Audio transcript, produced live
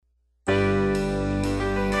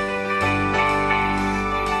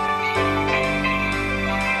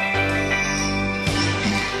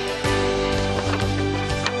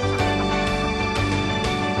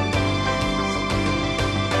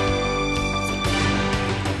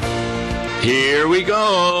Here we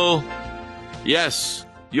go. Yes,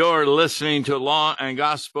 you're listening to Law and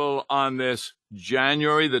Gospel on this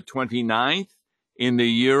January the 29th in the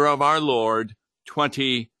year of our Lord,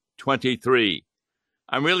 2023.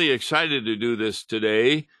 I'm really excited to do this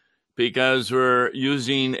today because we're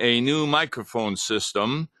using a new microphone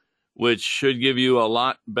system, which should give you a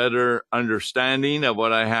lot better understanding of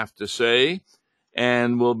what I have to say,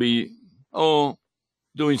 and we'll be,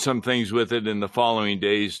 doing some things with it in the following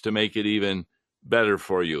days to make it even better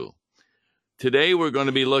for you. Today, we're going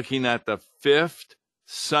to be looking at the fifth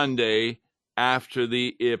Sunday after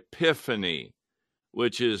the Epiphany,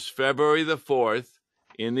 which is February the 4th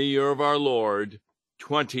in the year of our Lord,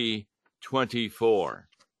 2024.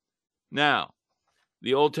 Now,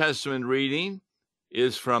 the Old Testament reading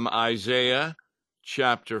is from Isaiah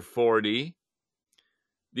chapter 40.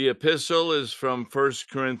 The epistle is from 1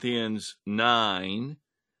 Corinthians 9,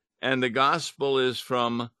 and the gospel is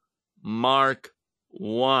from Mark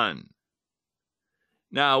 1.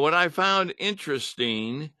 Now, what I found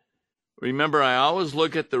interesting, remember, I always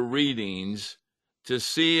look at the readings to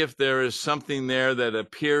see if there is something there that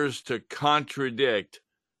appears to contradict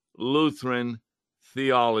Lutheran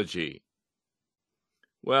theology.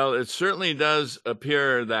 Well, it certainly does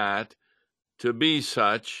appear that to be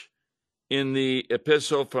such in the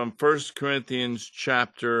epistle from 1 Corinthians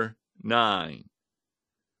chapter 9.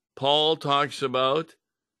 Paul talks about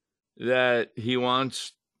that he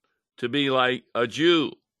wants to be like a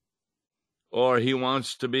Jew, or he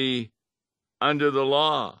wants to be under the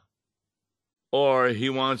law, or he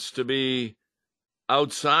wants to be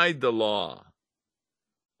outside the law,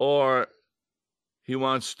 or he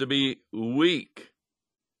wants to be weak.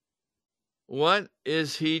 What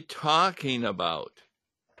is he talking about?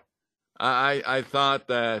 I thought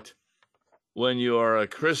that when you are a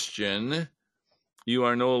Christian, you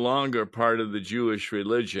are no longer part of the Jewish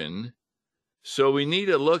religion. So we need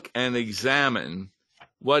to look and examine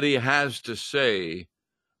what he has to say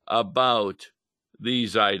about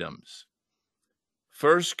these items.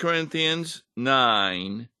 1 Corinthians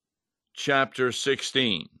 9, chapter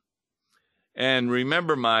 16. And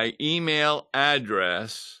remember my email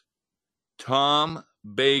address,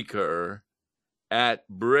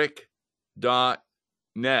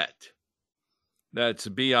 tombaker@brick.net. That's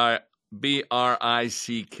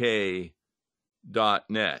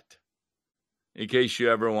BRICK.net. In case you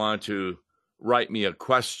ever want to write me a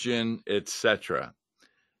question, etc.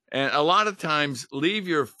 And a lot of times, leave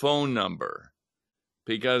your phone number,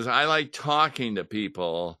 because I like talking to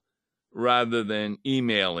people rather than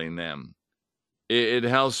emailing them. It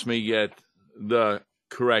helps me get the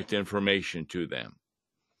correct information to them.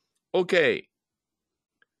 Okay.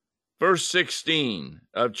 Verse 16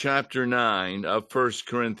 of chapter 9 of 1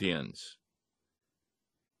 Corinthians.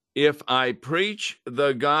 If I preach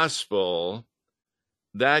the gospel,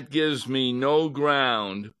 that gives me no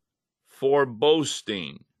ground for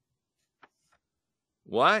boasting.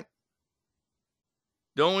 What?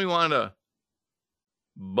 Don't we want to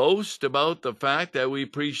boast about the fact that we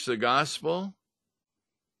preach the gospel?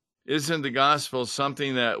 Isn't the gospel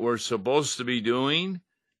something that we're supposed to be doing,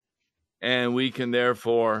 and we can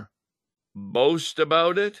therefore boast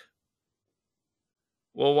about it?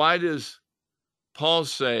 Well, why does Paul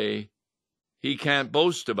say he can't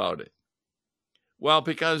boast about it? Well,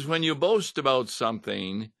 because when you boast about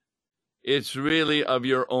something, it's really of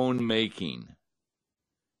your own making.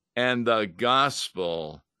 And the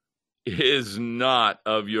gospel is not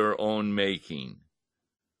of your own making.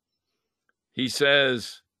 He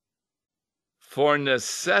says, for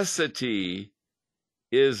necessity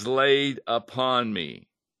is laid upon me.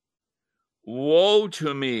 Woe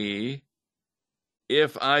to me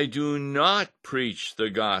if I do not preach the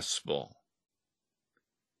gospel.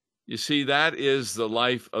 You see, that is the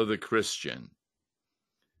life of the Christian.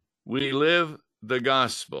 We live the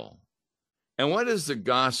gospel. And what is the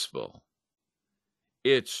gospel?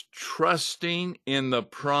 It's trusting in the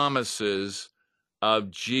promises of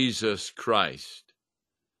Jesus Christ.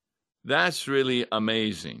 That's really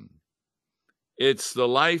amazing. It's the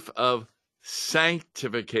life of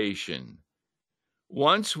sanctification.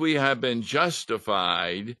 Once we have been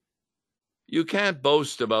justified, you can't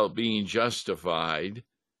boast about being justified,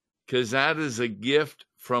 because that is a gift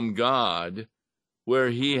from God where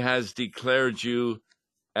he has declared you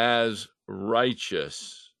as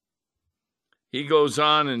righteous. He goes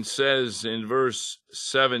on and says in verse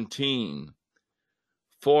 17,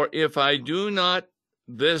 For if I do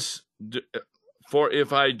this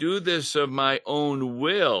of my own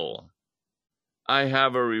will, I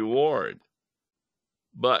have a reward,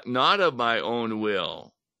 but not of my own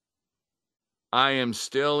will. I am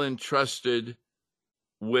still entrusted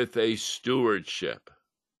with a stewardship.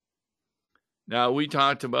 Now, we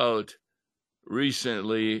talked about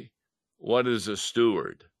recently, what is a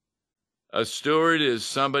steward? A steward is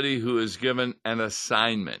somebody who is given an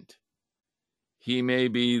assignment. He may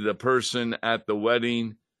be the person at the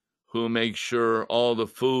wedding who makes sure all the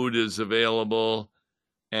food is available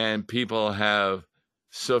and people have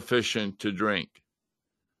sufficient to drink.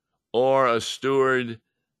 Or a steward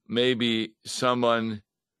may be someone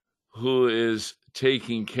who is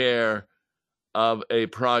taking care of a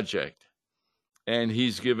project and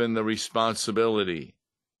he's given the responsibility.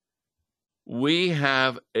 We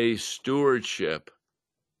have a stewardship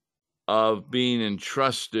of being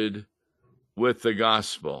entrusted with the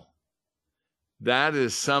gospel. That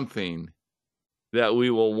is something that we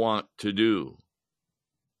will want to do.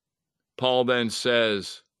 Paul then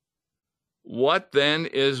says, what then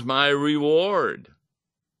is my reward?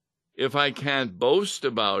 If I can't boast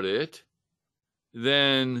about it,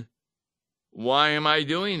 then why am I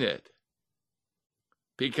doing it?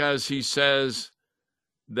 Because he says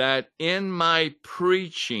that in my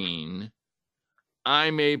preaching,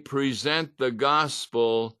 I may present the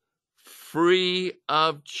gospel free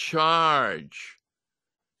of charge,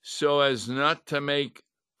 so as not to make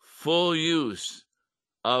full use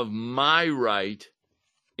of my right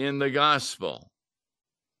in the gospel.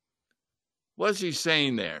 What's he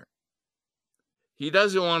saying there? He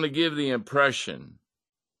doesn't want to give the impression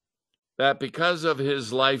that because of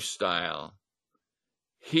his lifestyle,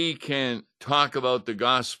 he can talk about the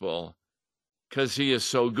gospel because he is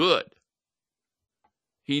so good.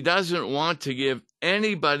 He doesn't want to give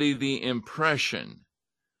anybody the impression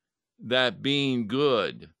that being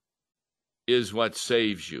good is what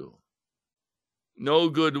saves you. No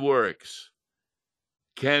good works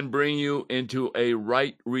can bring you into a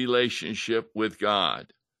right relationship with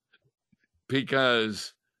God,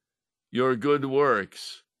 because your good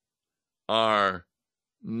works are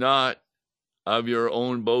not of your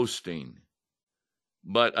own boasting,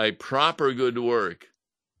 but a proper good work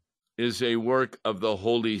is a work of the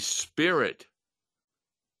Holy Spirit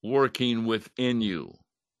working within you.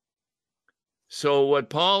 So what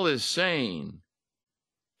Paul is saying,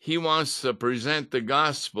 he wants to present the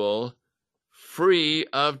gospel free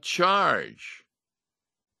of charge.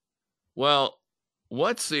 Well,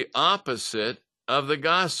 what's the opposite of the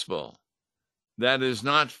gospel that is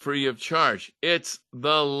not free of charge? It's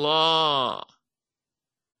the law.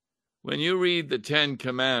 When you read the Ten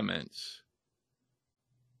Commandments,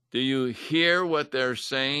 do you hear what they're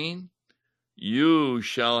saying? You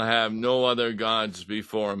shall have no other gods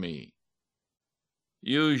before me.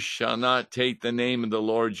 You shall not take the name of the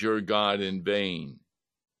Lord your God in vain.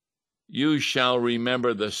 You shall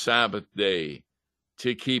remember the Sabbath day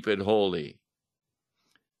to keep it holy.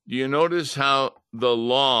 Do you notice how the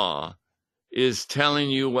law is telling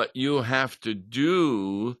you what you have to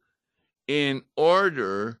do in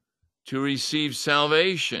order to receive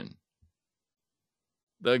salvation?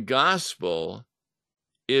 The gospel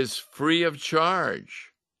is free of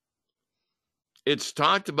charge. It's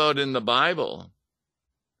talked about in the Bible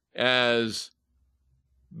as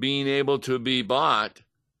being able to be bought,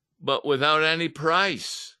 but without any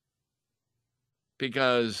price,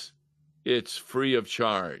 because it's free of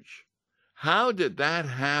charge. How did that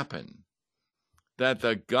happen, that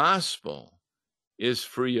the gospel is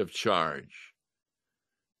free of charge?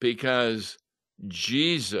 Because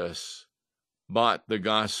Jesus bought the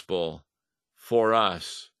gospel for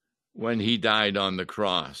us when he died on the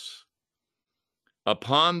cross.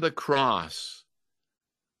 Upon the cross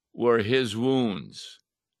were his wounds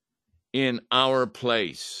in our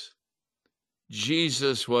place.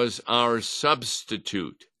 Jesus was our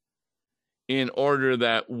substitute in order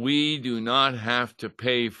that we do not have to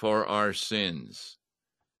pay for our sins.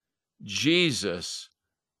 Jesus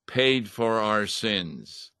paid for our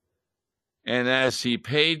sins. And as he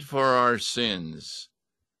paid for our sins,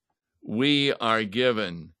 we are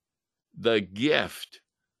given the gift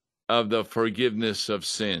of the forgiveness of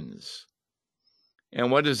sins. And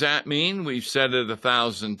what does that mean? We've said it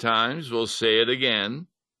 1,000 times. We'll say it again.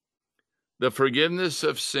 The forgiveness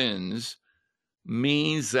of sins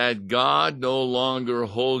means that God no longer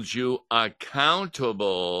holds you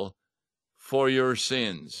accountable for your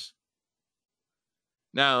sins.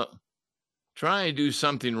 Now, try and do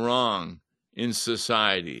something wrong in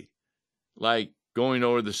society, like going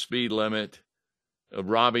over the speed limit,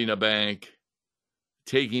 robbing a bank,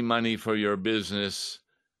 taking money for your business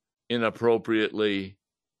inappropriately.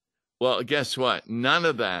 Well, guess what? None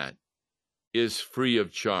of that is free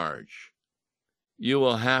of charge. You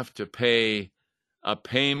will have to pay a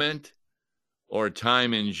payment or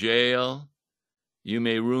time in jail. You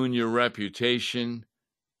may ruin your reputation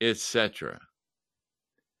etc.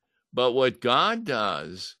 But what God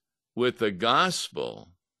does with the gospel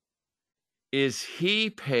is he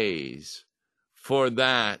pays for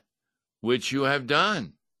that which you have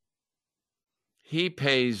done. He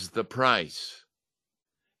pays the price.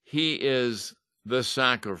 He is the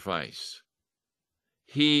sacrifice.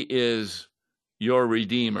 He is your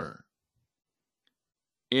Redeemer.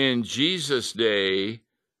 In Jesus' day,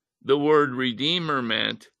 the word Redeemer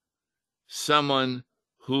meant someone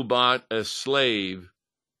who bought a slave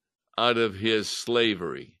out of his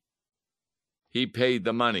slavery. He paid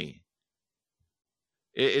the money.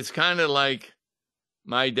 It's kind of like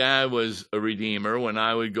my dad was a redeemer when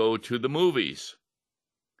I would go to the movies.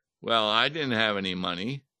 Well, I didn't have any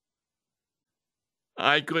money.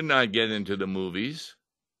 I could not get into the movies,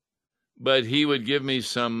 but he would give me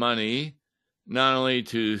some money, not only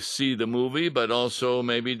to see the movie, but also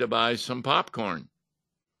maybe to buy some popcorn.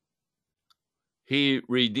 He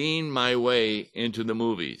redeemed my way into the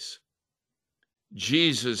movies.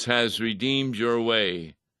 Jesus has redeemed your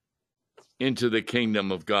way into the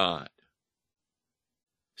kingdom of God.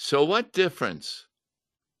 So what difference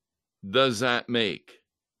does that make?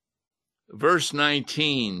 Verse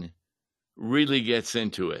 19 really gets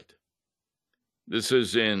into it. This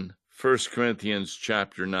is in 1 Corinthians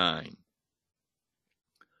chapter 9.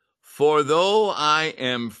 For though I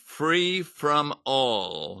am free from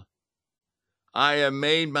all, I have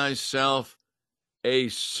made myself a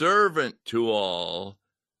servant to all,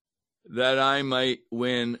 that I might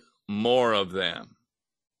win more of them.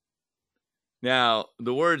 Now,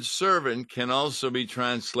 the word servant can also be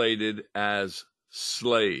translated as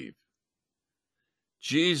slave.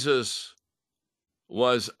 Jesus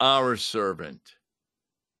was our servant.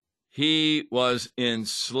 He was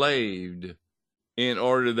enslaved in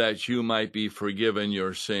order that you might be forgiven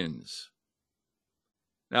your sins.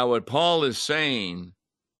 Now, what Paul is saying,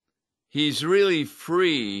 he's really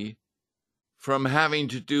free from having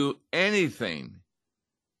to do anything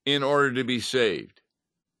in order to be saved,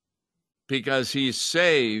 because he's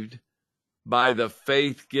saved by the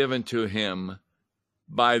faith given to him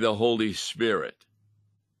by the Holy Spirit.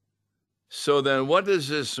 So then what does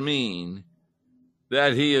this mean?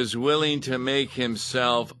 That he is willing to make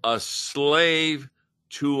himself a slave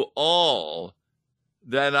to all,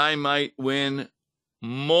 that I might win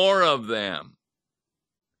more of them.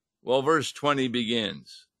 Well, verse 20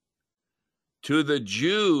 begins, to the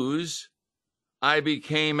Jews I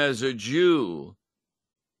became as a Jew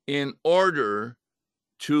in order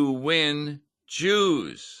to win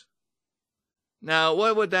Jews. Now,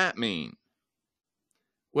 what would that mean?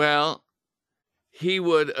 Well, he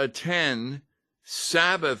would attend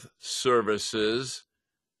Sabbath services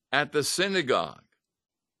at the synagogue,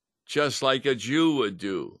 just like a Jew would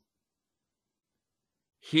do.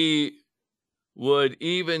 He would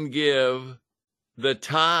even give the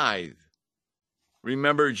tithe.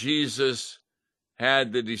 Remember, Jesus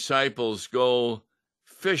had the disciples go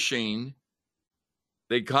fishing.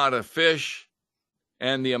 They caught a fish,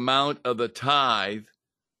 and the amount of the tithe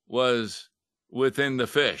was within the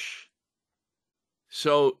fish.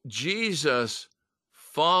 So Jesus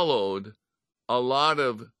followed a lot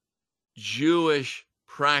of Jewish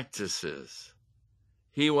practices.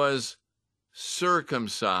 He was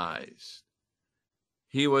circumcised.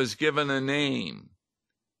 He was given a name,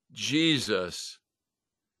 Jesus,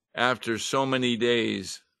 after so many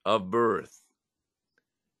days of birth.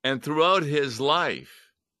 And throughout his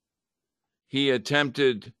life, he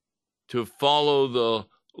attempted to follow the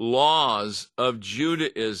laws of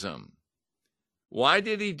Judaism. Why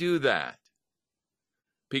did he do that?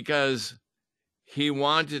 Because he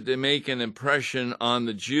wanted to make an impression on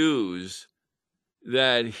the Jews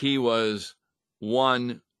that he was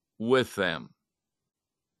one with them.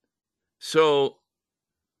 So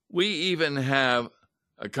we even have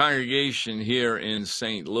a congregation here in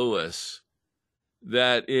St. Louis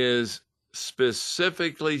that is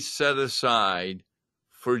specifically set aside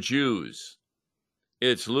for Jews.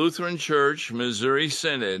 It's Lutheran Church, Missouri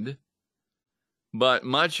Synod, but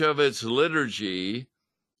much of its liturgy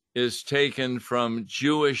is taken from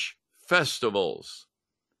Jewish festivals.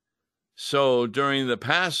 So during the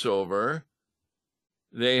Passover,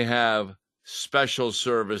 they have special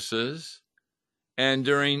services, and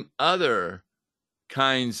during other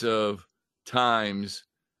kinds of times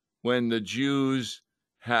when the Jews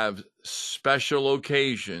have special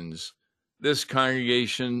occasions, this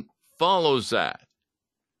congregation follows that.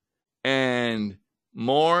 And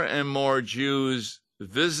more Jews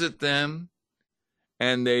visit them,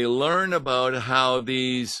 and they learn about how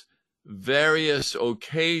these various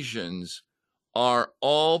occasions are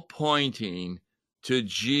all pointing to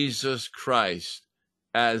Jesus Christ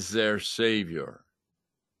as their Savior.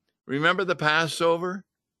 Remember the Passover?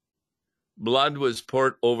 Blood was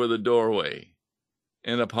poured over the doorway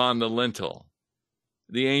and upon the lintel.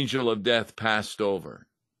 The angel of death passed over.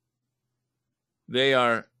 They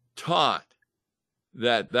are taught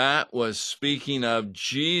that that was speaking of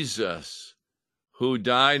Jesus, who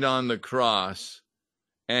died on the cross,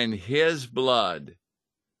 and his blood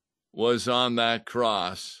was on that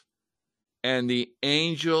cross, and the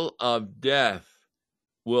angel of death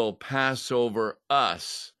will pass over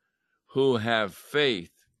us who have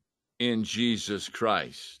faith in Jesus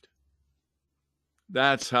Christ.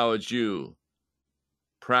 That's how a Jew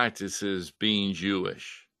practices being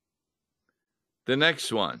Jewish. The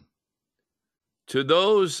next one. To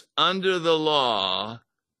those under the law,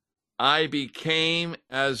 I became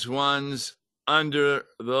as ones under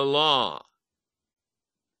the law.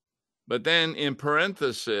 But then in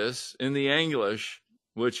parenthesis, in the English,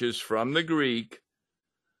 which is from the Greek,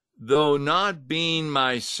 though not being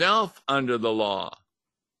myself under the law,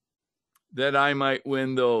 that I might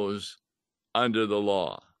win those under the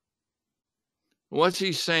law. What's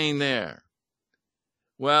he saying there?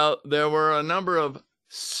 Well, there were a number of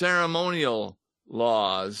ceremonial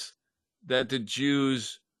laws that the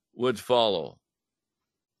Jews would follow.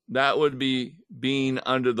 That would be being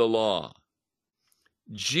under the law.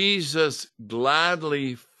 Jesus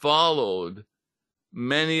gladly followed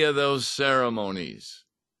many of those ceremonies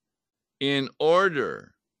in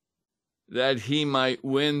order that he might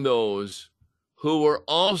win those who were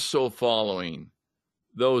also following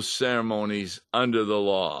those ceremonies under the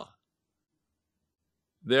law.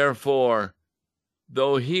 Therefore,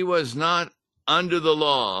 though he was not under the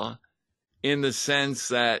law in the sense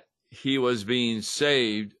that he was being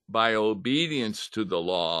saved by obedience to the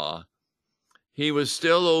law, he was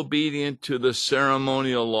still obedient to the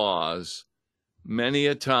ceremonial laws many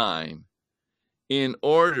a time in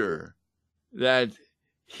order that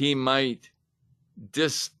he might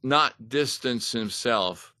not distance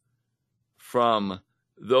himself from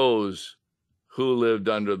those who lived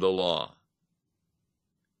under the law.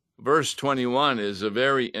 Verse 21 is a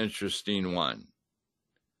very interesting one.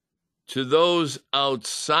 To those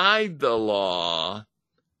outside the law,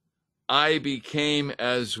 I became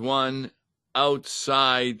as one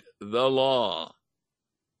outside the law.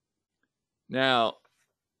 Now,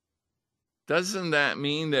 doesn't that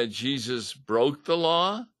mean that Jesus broke the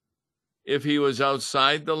law if he was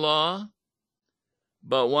outside the law?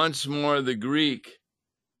 But once more, the Greek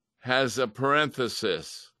has a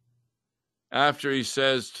parenthesis. After he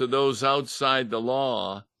says, to those outside the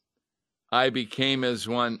law, I became as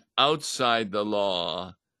one outside the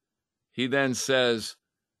law, he then says,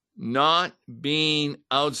 not being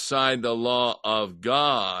outside the law of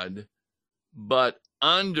God, but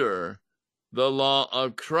under the law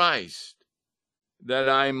of Christ, that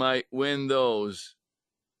I might win those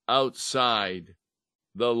outside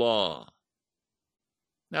the law.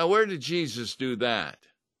 Now, where did Jesus do that?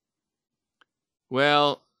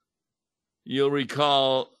 Well, you'll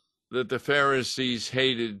recall that the Pharisees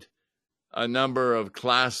hated a number of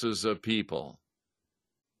classes of people.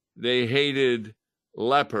 They hated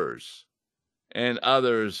lepers and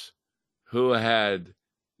others who had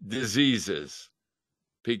diseases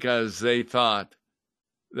because they thought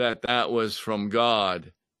that that was from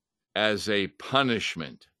God as a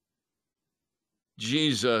punishment.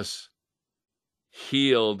 Jesus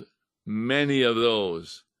healed many of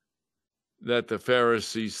those that the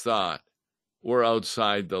Pharisees thought were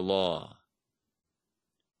outside the law.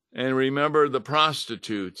 And remember the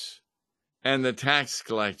prostitutes and the tax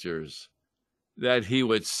collectors that he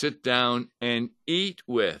would sit down and eat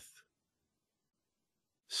with.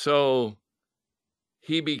 So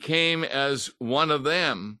he became as one of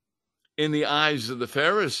them in the eyes of the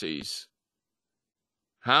Pharisees.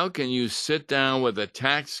 How can you sit down with a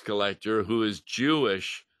tax collector who is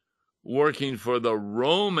Jewish, working for the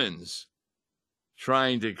Romans,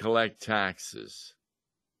 trying to collect taxes?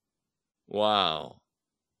 Wow.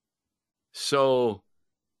 So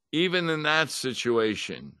even in that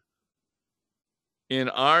situation, in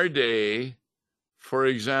our day, for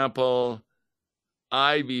example,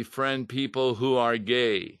 I befriend people who are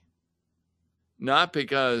gay, not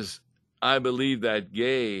because I believe that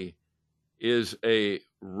gay is a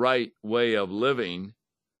right way of living.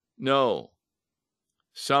 No,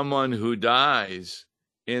 someone who dies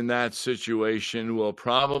in that situation will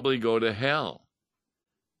probably go to hell.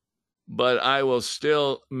 But I will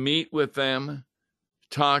still meet with them,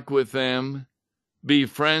 talk with them, be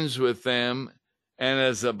friends with them, and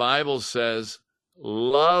as the Bible says,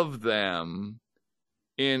 love them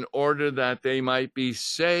in order that they might be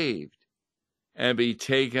saved and be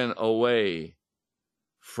taken away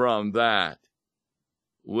from that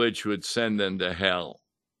which would send them to hell.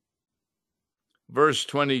 Verse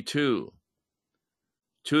 22,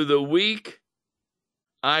 to the weak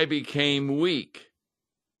I became weak,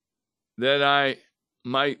 that I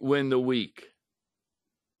might win the weak.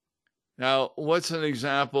 Now, what's an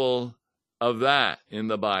example of that in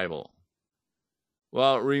the Bible?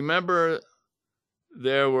 Well, remember,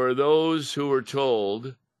 there were those who were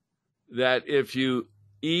told that if you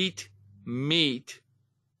eat meat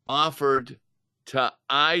offered to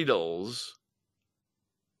idols,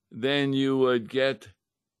 then you would get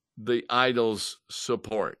the idol's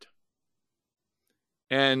support.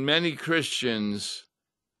 And many Christians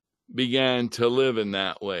began to live in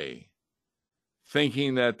that way,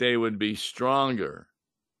 thinking that they would be stronger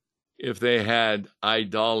if they had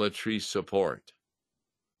idolatry support.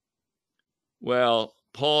 Well,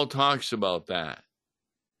 Paul talks about that.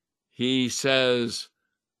 He says,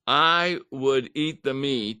 I would eat the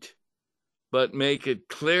meat, but make it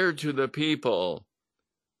clear to the people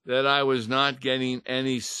that I was not getting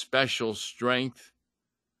any special strength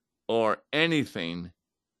or anything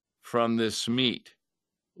from this meat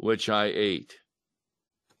which I ate.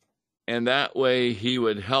 And that way he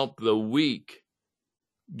would help the weak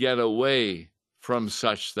get away from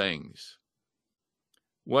such things.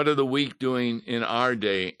 What are the weak doing in our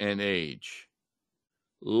day and age?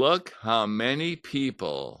 Look how many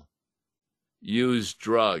people use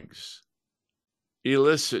drugs,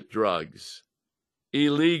 illicit drugs,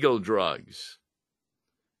 illegal drugs.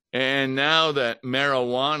 And now that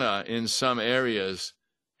marijuana in some areas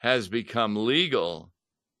has become legal,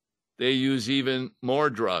 they use even more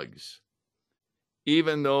drugs,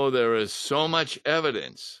 even though there is so much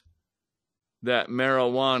evidence that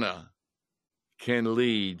marijuana can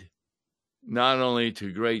lead not only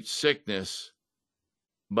to great sickness,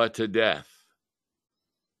 but to death.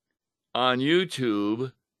 On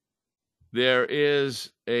YouTube, there is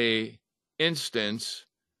an instance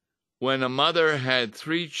when a mother had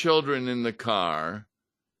 3 children in the car.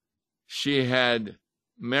 She had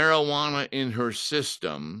marijuana in her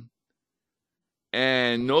system,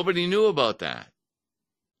 and nobody knew about that.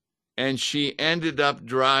 And she ended up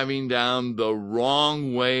driving down the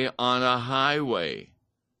wrong way on a highway.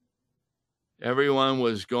 Everyone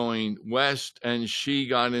was going west, and she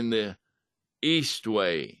got in the east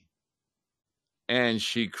way. And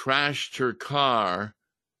she crashed her car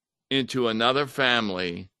into another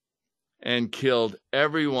family and killed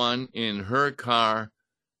everyone in her car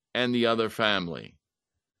and the other family.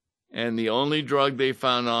 And the only drug they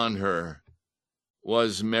found on her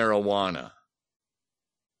was marijuana.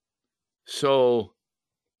 So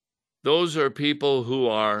those are people who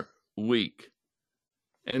are weak,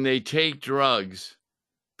 and they take drugs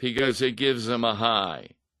because it gives them a high.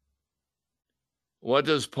 What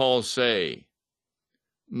does Paul say?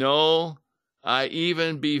 No, I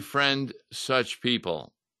even befriend such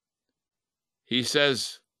people. He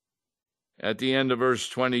says at the end of verse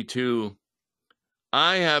 22,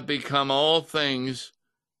 I have become all things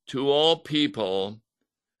to all people,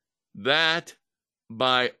 that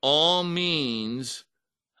by all means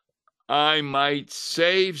I might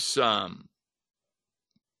save some.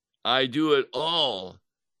 I do it all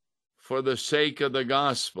for the sake of the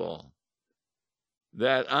gospel,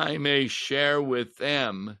 that I may share with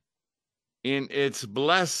them in its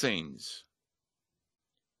blessings.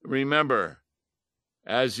 Remember,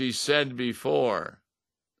 as he said before,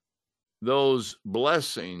 those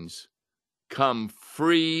blessings come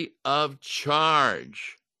free of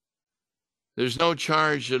charge. There's no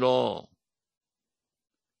charge at all.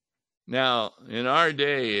 Now, in our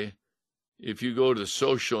day, if you go to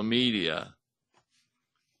social media,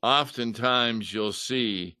 oftentimes you'll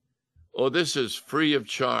see, oh, this is free of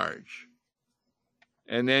charge.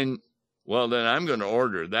 And then, well, then I'm going to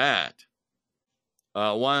order that.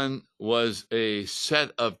 One was a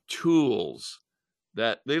set of tools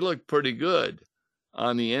that they look pretty good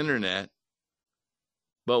on the internet.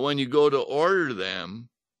 But when you go to order them,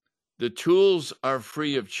 the tools are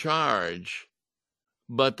free of charge,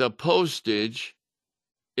 but the postage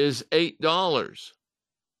is $8.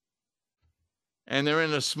 And they're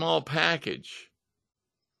in a small package.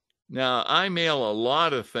 Now, I mail a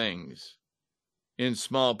lot of things in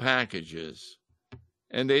small packages,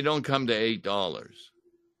 and they don't come to $8.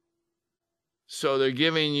 So they're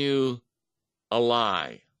giving you a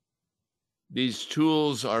lie. These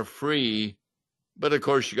tools are free, but of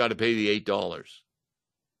course you got to pay the $8.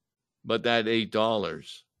 But that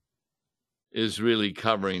 $8 is really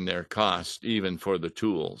covering their cost, even for the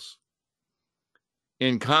tools.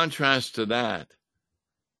 In contrast to that,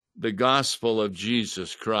 the gospel of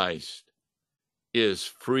Jesus Christ is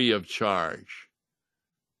free of charge.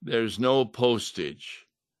 There's no postage.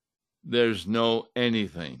 There's no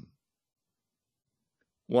anything.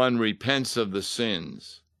 One repents of the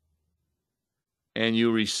sins, and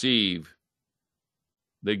you receive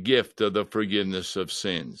the gift of the forgiveness of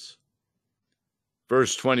sins.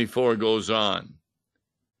 Verse 24 goes on.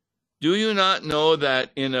 Do you not know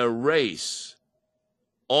that in a race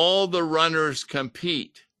all the runners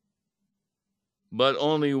compete, but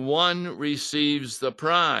only one receives the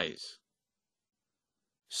prize?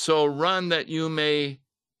 So run that you may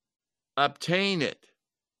obtain it.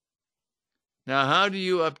 Now, how do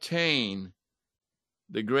you obtain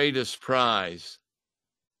the greatest prize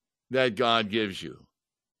that God gives you?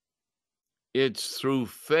 It's through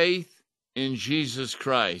faith in Jesus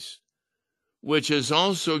Christ, which is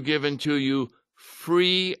also given to you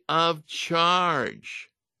free of charge.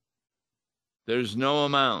 There's no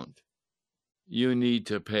amount you need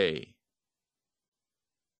to pay.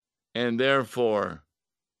 And therefore,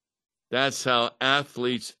 that's how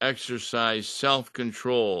athletes exercise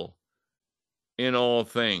self-control in all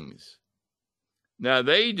things. Now,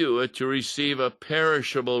 they do it to receive a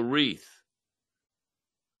perishable wreath,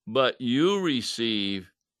 but you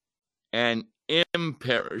receive an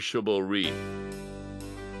imperishable wreath.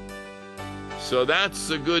 So that's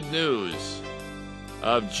the good news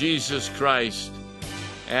of Jesus Christ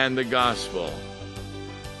and the gospel.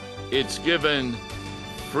 It's given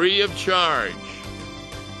free of charge,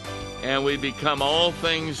 and we become all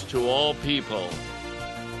things to all people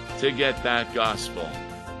to get that gospel.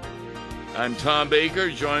 I'm Tom Baker.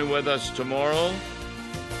 Join with us tomorrow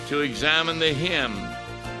to examine the hymn,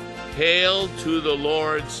 Hail to the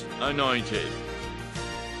Lord's Anointed.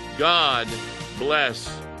 God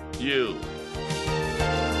bless you.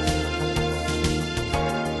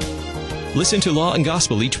 Listen to Law and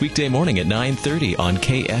Gospel each weekday morning at 9:30 on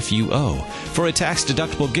KFUO. For a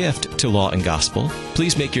tax-deductible gift to Law and Gospel,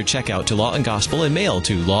 please make your check out to Law and Gospel and mail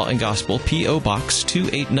to Law and Gospel, P.O. Box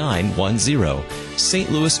 28910, St.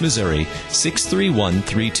 Louis, Missouri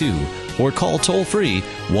 63132, or call toll-free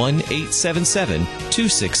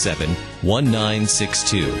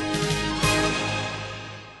 1-877-267-1962.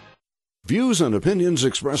 Views and opinions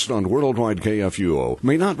expressed on Worldwide KFUO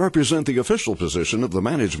may not represent the official position of the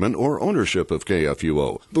management or ownership of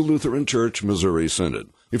KFUO, the Lutheran Church Missouri Synod.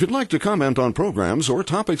 If you'd like to comment on programs or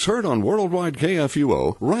topics heard on Worldwide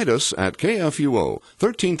KFUO, write us at KFUO,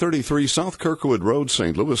 1333 South Kirkwood Road,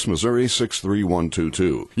 St. Louis, Missouri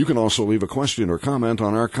 63122. You can also leave a question or comment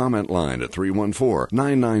on our comment line at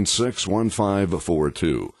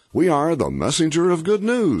 314-996-1542. We are the messenger of good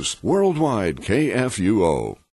news, Worldwide KFUO.